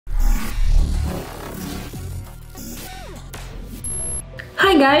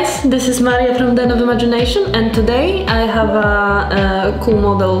guys, this is Maria from Den of Imagination, and today I have a cool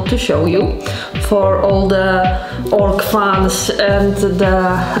model to show you for all the orc fans and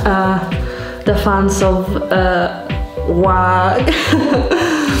the fans of WAG.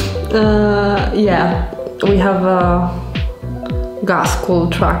 Yeah, we have a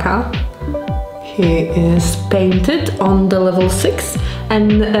Ghazghkull tracker. He is painted on the level 6,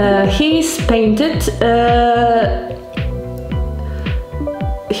 and he's painted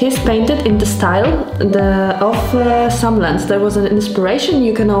in the style of Sam Lenz. There was an inspiration.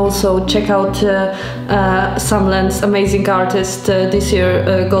 You can also check out Sam Lenz, amazing artist, this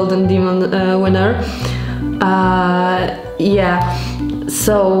year Golden Demon winner. Yeah,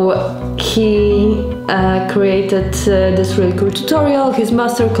 so he created this really cool tutorial, his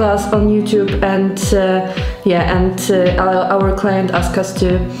masterclass on YouTube, and yeah, and our client asked us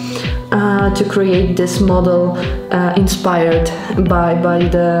to create this model inspired by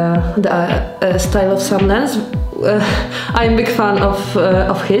the style of Sam Lenz. I'm a big fan of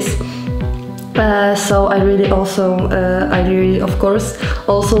his. So I really of course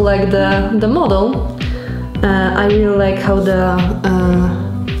also like the model. I really like how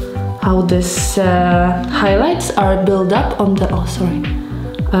this highlights are built up on the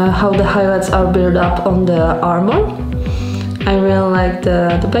how the highlights are built up on the armor. I really like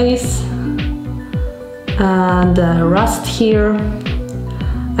the base and the rust here.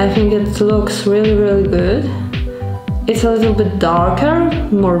 I think it looks really good. It's a little bit darker,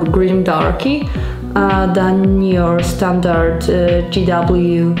 more green darky than your standard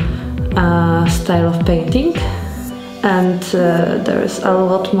GW style of painting, and there is a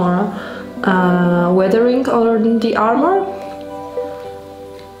lot more weathering on the armor,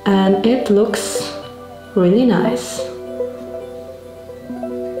 and it looks really nice.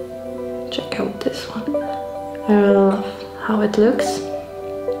 Check out this one. I really love how it looks.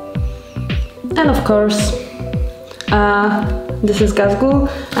 And of course, this is Ghazghkull,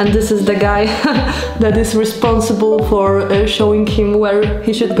 and this is the guy that is responsible for showing him where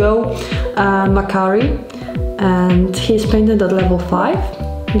he should go, Makari, and he's painted at level 5.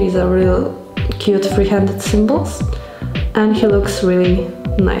 These are real cute free-handed symbols, and he looks really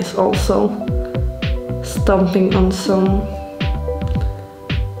nice also, stomping on some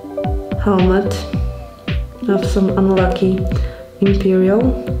helmet of some unlucky Imperial.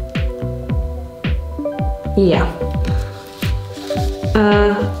 Yeah.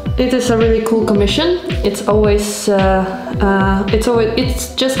 It is a really cool commission. It's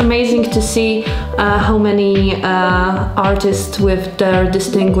just amazing to see how many artists with their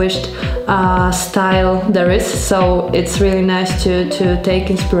distinguished style there is. So it's really nice to take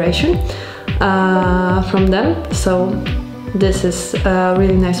inspiration from them. So this is a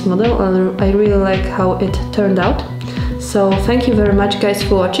really nice model. I really like how it turned out. So thank you very much, guys,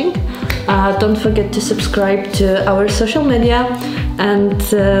 for watching. Don't forget to subscribe to our social media, and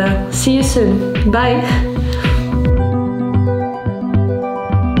see you soon. Bye!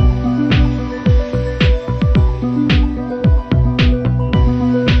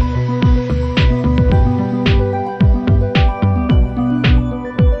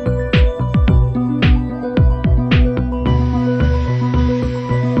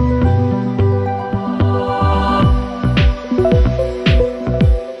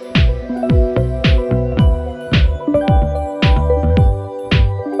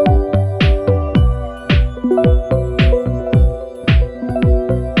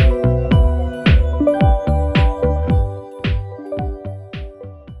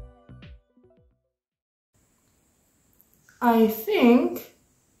 I think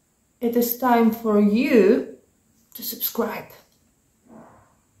it is time for you to subscribe.